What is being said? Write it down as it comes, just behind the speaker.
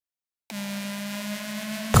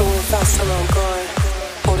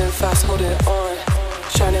holding on.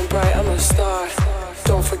 Shining bright, I'm a star.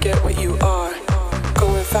 Don't forget what you are.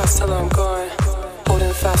 Going fast till I'm gone.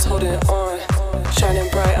 Holding fast, holding on. Shining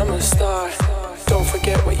bright, I'm a star. Don't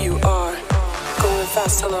forget what you are. Going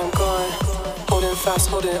fast till I'm gone. Holding fast,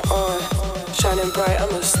 holding on. Shining bright,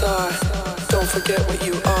 I'm a star. Don't forget what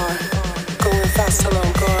you are. Going fast till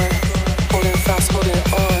I'm gone. Holding fast, holding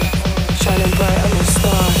on. Shining bright, I'm a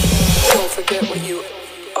star.